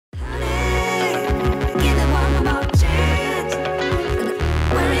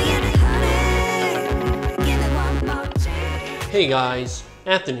Hey guys,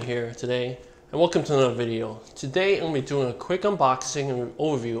 Anthony here today, and welcome to another video. Today I'm going to be doing a quick unboxing and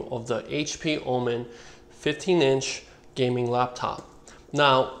overview of the HP Omen 15-inch gaming laptop.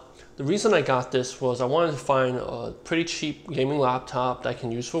 Now, the reason I got this was I wanted to find a pretty cheap gaming laptop that I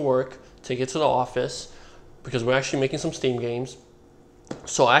can use for work, take it to the office, because we're actually making some Steam games.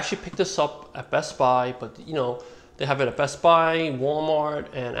 So I actually picked this up at Best Buy, but you know, they have it at Best Buy, Walmart,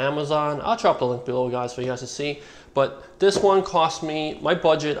 and Amazon. I'll drop the link below, guys, for you guys to see. But this one cost me, my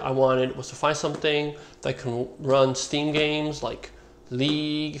budget I wanted was to find something that can run Steam games like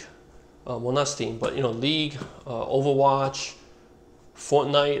League, well not Steam, but you know, League, Overwatch,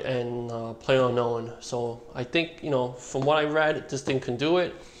 Fortnite, and PlayerUnknown. So I think, you know, from what I read, this thing can do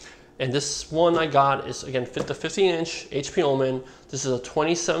it. And this one I got is, again, the 15-inch HP Omen. This is a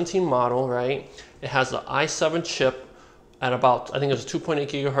 2017 model, right? It has the i7 chip at about, I think it's 2.8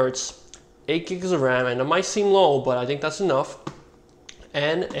 gigahertz, 8 gigs of RAM, and it might seem low, but I think that's enough.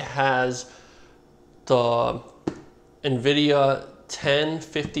 And it has the NVIDIA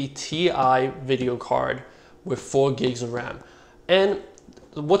 1050 Ti video card with 4 gigs of RAM. And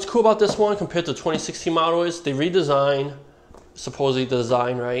what's cool about this one compared to the 2016 model is they redesigned supposedly the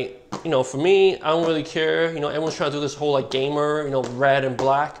design, right? You know, for me, I don't really care. You know, everyone's trying to do this whole like gamer, you know, red and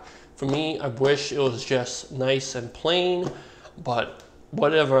black. For me, I wish it was just nice and plain, but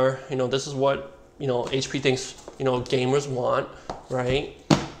whatever, you know, this is what, you know, HP thinks, you know, gamers want, right?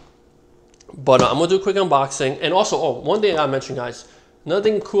 But I'm gonna do a quick unboxing. And also, oh, one thing I mentioned, guys, another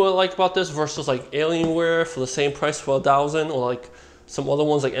thing cool I like about this versus like Alienware for the same price for $1,000, or like some other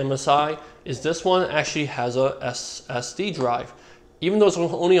ones like MSI, is this one actually has a SSD drive. Even though it's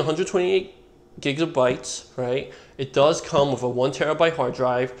only 128 gigabytes, right? It does come with a 1 terabyte hard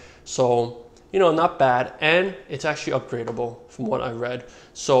drive. So, you know, not bad. And it's actually upgradable from what I read.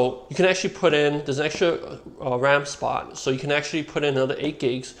 So you can actually put in, there's an extra RAM spot. So you can actually put in another 8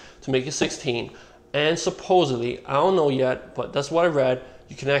 gigs to make it 16. And supposedly, I don't know yet, but that's what I read,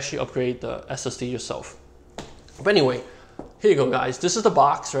 you can actually upgrade the SSD yourself. But anyway, here you go, guys. This is the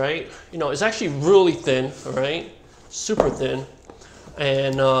box, right? You know, it's actually really thin, all right? Super thin.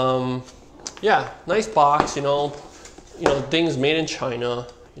 And yeah, nice box, you know, things made in China,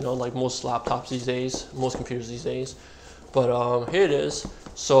 you know, like most laptops these days, most computers these days. But here it is.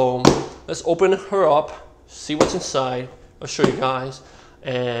 So let's open her up, see what's inside. I'll show you guys.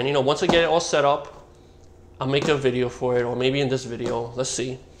 And you know, once I get it all set up, I'll make a video for it, or maybe in this video, let's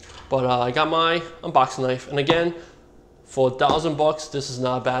see. But I got my unboxing knife, and again, for $1,000, this is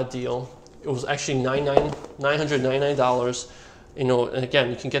not a bad deal. It was actually $999. You know, and again,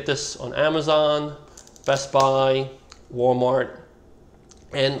 you can get this on Amazon, Best Buy, Walmart.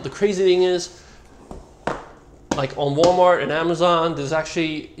 And the crazy thing is, like on Walmart and Amazon, there's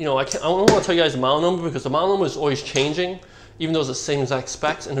actually, you know, I don't want to tell you guys the model number because the model number is always changing, even though it's the same exact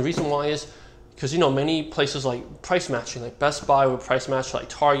specs. And the reason why is because, you know, many places like price matching, like Best Buy would price match like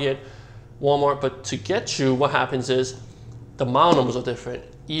Target, Walmart. But to get you, what happens is the model numbers are different,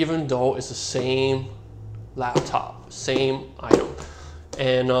 even though it's the same laptop, same item.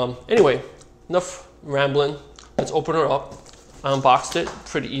 And anyway, enough rambling. Let's open her up. I unboxed it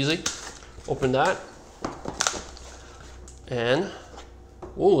pretty easy. Open that. And,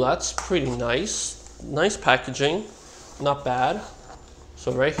 oh, that's pretty nice. Nice packaging, not bad.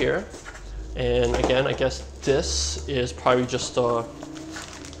 So right here. And again, I guess this is probably just a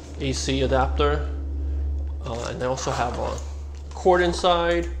AC adapter. And I also have a cord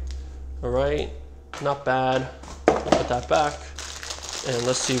inside. All right, not bad. Put that back. And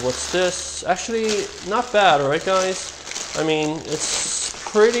let's see, what's this? Actually, not bad, all right, guys? I mean, it's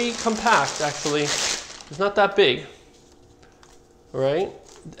pretty compact, actually. It's not that big, all right?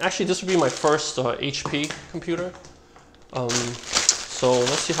 Actually, this would be my first HP computer. So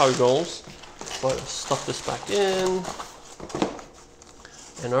let's see how it goes. But stuff this back in.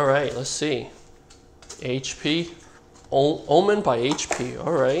 And all right, let's see. HP Omen by HP,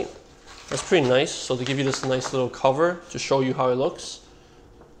 all right. That's pretty nice. So they give you this nice little cover to show you how it looks.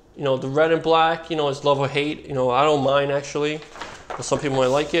 You know, the red and black, you know, it's love or hate. You know, I don't mind actually, but some people might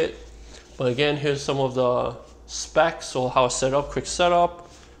like it. But again, here's some of the specs or how it's set up, quick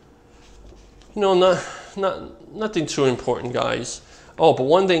setup. You know, nothing too important, guys. Oh, but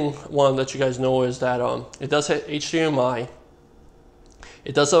one thing I want to let you guys know is that it does have HDMI.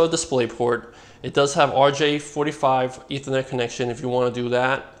 It does have a display port. It does have RJ45 Ethernet connection if you want to do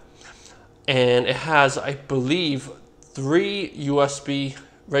that. And it has, I believe, 3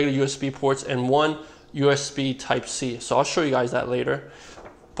 regular USB ports and 1 USB Type-C. So I'll show you guys that later.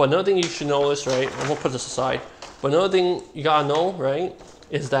 But another thing you should know is, right, I'm gonna put this aside. But another thing you gotta know, right,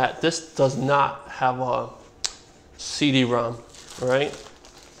 is that this does not have a CD-ROM, all right,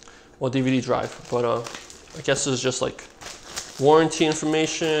 or DVD drive. But I guess this is just like warranty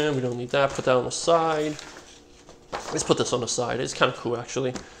information. We don't need that. Put that on the side. Let's put this on the side. It's kind of cool,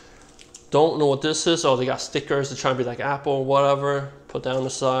 actually. Don't know what this is. Oh, they got stickers to try to be like Apple or whatever. Put that on the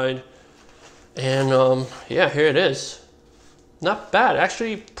side. And yeah, here it is. Not bad,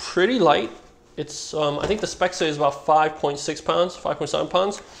 actually pretty light. It's, I think the spec say is about 5.6 pounds, 5.7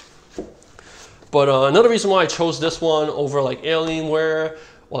 pounds. But another reason why I chose this one over like Alienware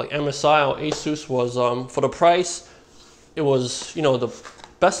or like MSI or Asus was for the price. It was, you know, the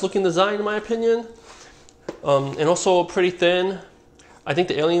best looking design in my opinion. And also pretty thin. I think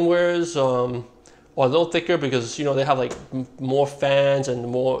the Alienwares are a little thicker because, you know, they have like more fans and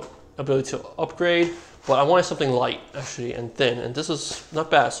more ability to upgrade. But I wanted something light actually and thin, and this is not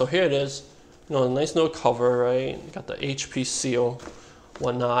bad. So here it is, you know, a nice little cover, right? Got the HP seal,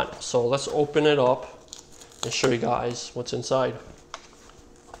 whatnot. So let's open it up and show you guys what's inside.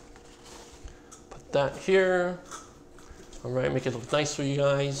 Put that here. All right, make it look nice for you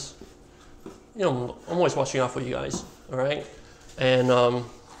guys. You know, I'm always watching out for you guys, all right? And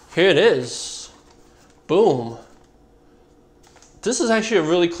here it is, boom. This is actually a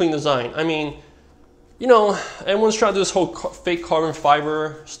really clean design. I mean, you know, everyone's trying to do this whole fake carbon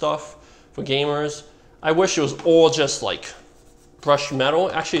fiber stuff for gamers. I wish it was all just like brushed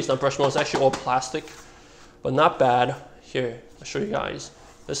metal. Actually, it's not brushed metal, it's actually all plastic, but not bad. Here, I'll show you guys.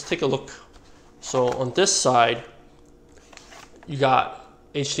 Let's take a look. So on this side, you got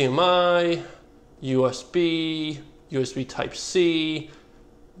HDMI, USB, USB Type-C,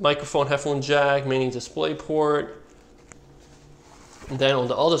 microphone, headphone jack, mini display port. And then on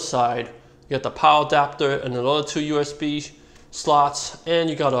the other side, you got the power adapter and another 2 USB slots, and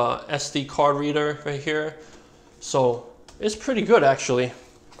you got a SD card reader right here. So it's pretty good actually.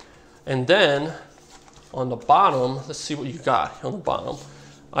 And then on the bottom, let's see what you got on the bottom.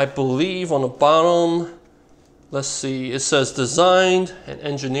 I believe on the bottom, let's see, it says designed and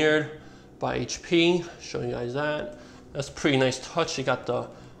engineered by HP. Show you guys that. That's a pretty nice touch. You got the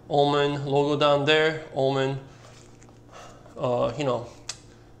Omen logo down there. Omen, you know,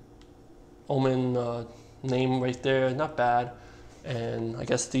 Omen name right there, not bad. And I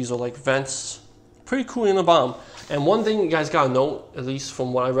guess these are like vents. Pretty cool in the bottom. And one thing you guys gotta note, at least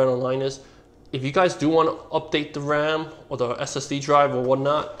from what I read online, is if you guys do want to update the RAM or the SSD drive or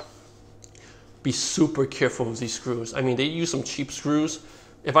whatnot, be super careful with these screws. I mean, they use some cheap screws.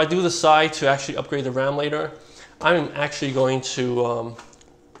 If I do decide to actually upgrade the RAM later, I'm actually going to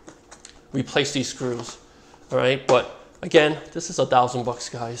replace these screws, all right? But again, this is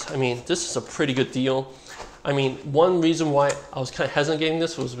 $1,000, guys. I mean, this is a pretty good deal. I mean, one reason why I was kind of hesitant getting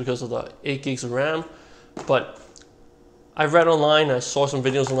this was because of the 8 gigs of RAM, but I read online, I saw some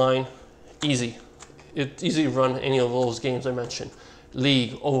videos online, easy. It's easy to run any of those games I mentioned.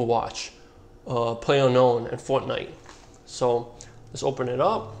 League, Overwatch, PlayerUnknown, and Fortnite. So let's open it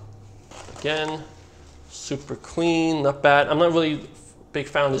up. Again, super clean, not bad. I'm not really a big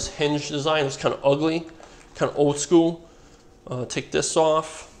fan of this hinge design. It's kind of ugly, kind of old school. Take this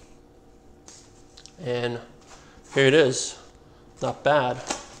off. And here it is. Not bad,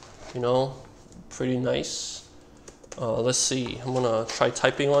 you know, pretty nice. Let's see, I'm gonna try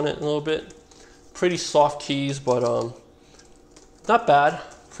typing on it a little bit. Pretty soft keys, but not bad,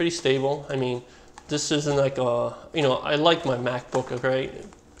 pretty stable. I mean, this isn't like a, you know, I like my MacBook, right?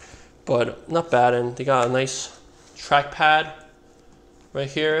 But not bad. And they got a nice trackpad right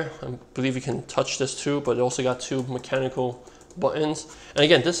here. I believe you can touch this too, but they also got 2 mechanical buttons. And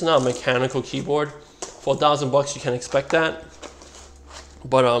again, this is not a mechanical keyboard. For $1,000, you can expect that.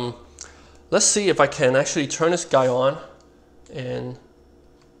 But let's see if I can actually turn this guy on and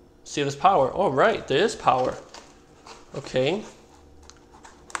see if there's power. Oh, right, there is power. Okay.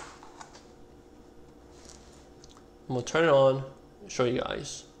 I'm gonna turn it on and show you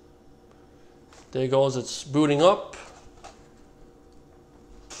guys. There it goes, it's booting up.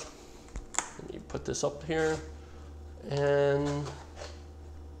 Let me put this up here. And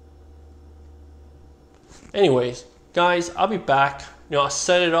anyways, guys, I'll be back. You know, I'll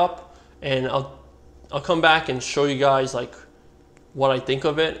set it up and I'll come back and show you guys like what I think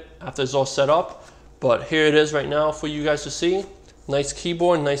of it after it's all set up. But here it is right now for you guys to see. Nice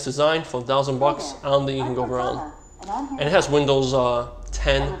keyboard, nice design for $1,000. I don't think you can go wrong. And it has Windows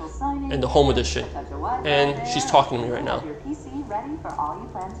 10 and the Home Edition. And she's talking to me right now.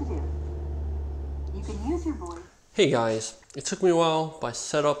 Hey guys, it took me a while, but I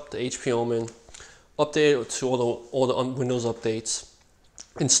set up the HP Omen, updated to all the Windows updates,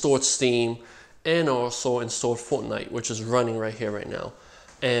 installed Steam, and also installed Fortnite, which is running right here right now.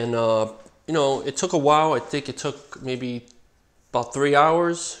 And you you know, it took a while. I think it took maybe about 3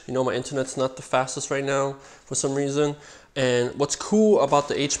 hours. You know, my internet's not the fastest right now for some reason. And what's cool about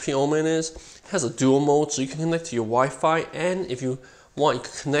the HP Omen is it has a dual mode, so you can connect to your Wi-Fi, and if you want, you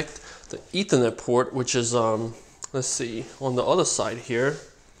can connect the Ethernet port, which is let's see, on the other side here,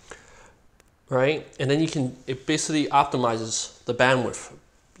 right? And then it basically optimizes the bandwidth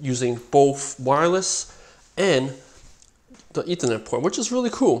using both wireless and the Ethernet port, which is really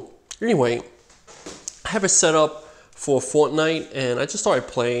cool. Anyway, I have it set up for Fortnite, and I just started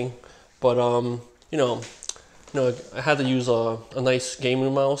playing, but you know, I had to use a nice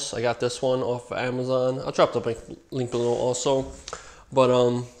gaming mouse. I got this one off of Amazon. I'll drop the link below also. But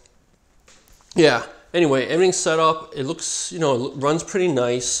yeah. Anyway, everything's set up. It looks, it runs pretty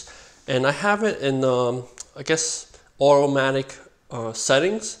nice, and I have it in I guess automatic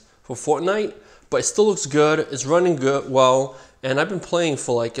settings for Fortnite, but it still looks good. It's running good, well, and I've been playing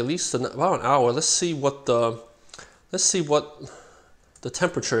for like at least about an hour. Let's see what the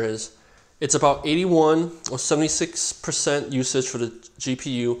temperature is. It's about 81 or 76% usage for the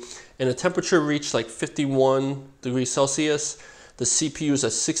GPU, and the temperature reached like 51 degrees Celsius. The CPU is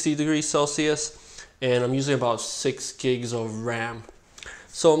at 60 degrees Celsius, and I'm using about 6 gigs of RAM.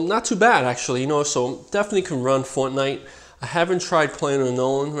 So not too bad actually, so definitely can run Fortnite. I haven't tried playing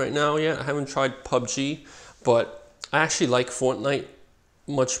Unknown right now yet. I haven't tried PUBG, but I actually like Fortnite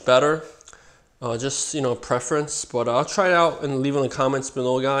much better. Just, preference, but I'll try it out and leave it in the comments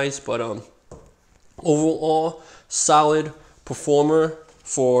below, guys. But overall, solid performer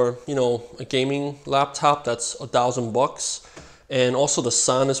for, a gaming laptop that's $1,000. And also the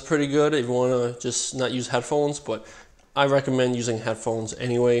sound is pretty good if you want to just not use headphones, but I recommend using headphones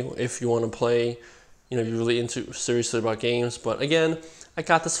anyway if you want to play, you're really seriously about games. But again, I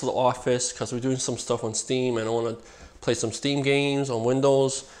got this for the office because we're doing some stuff on Steam, and I want to play some Steam games on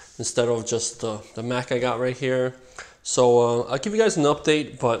Windows instead of just the Mac I got right here. So I'll give you guys an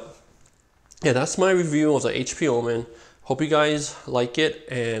update, but yeah, that's my review of the HP Omen. Hope you guys like it,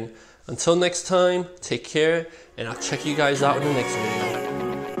 and until next time, take care, and I'll check you guys out in the next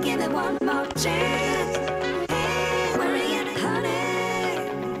video. Give it one more chance. Hey, where are you,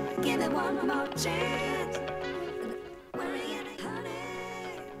 honey? Give it one more chance.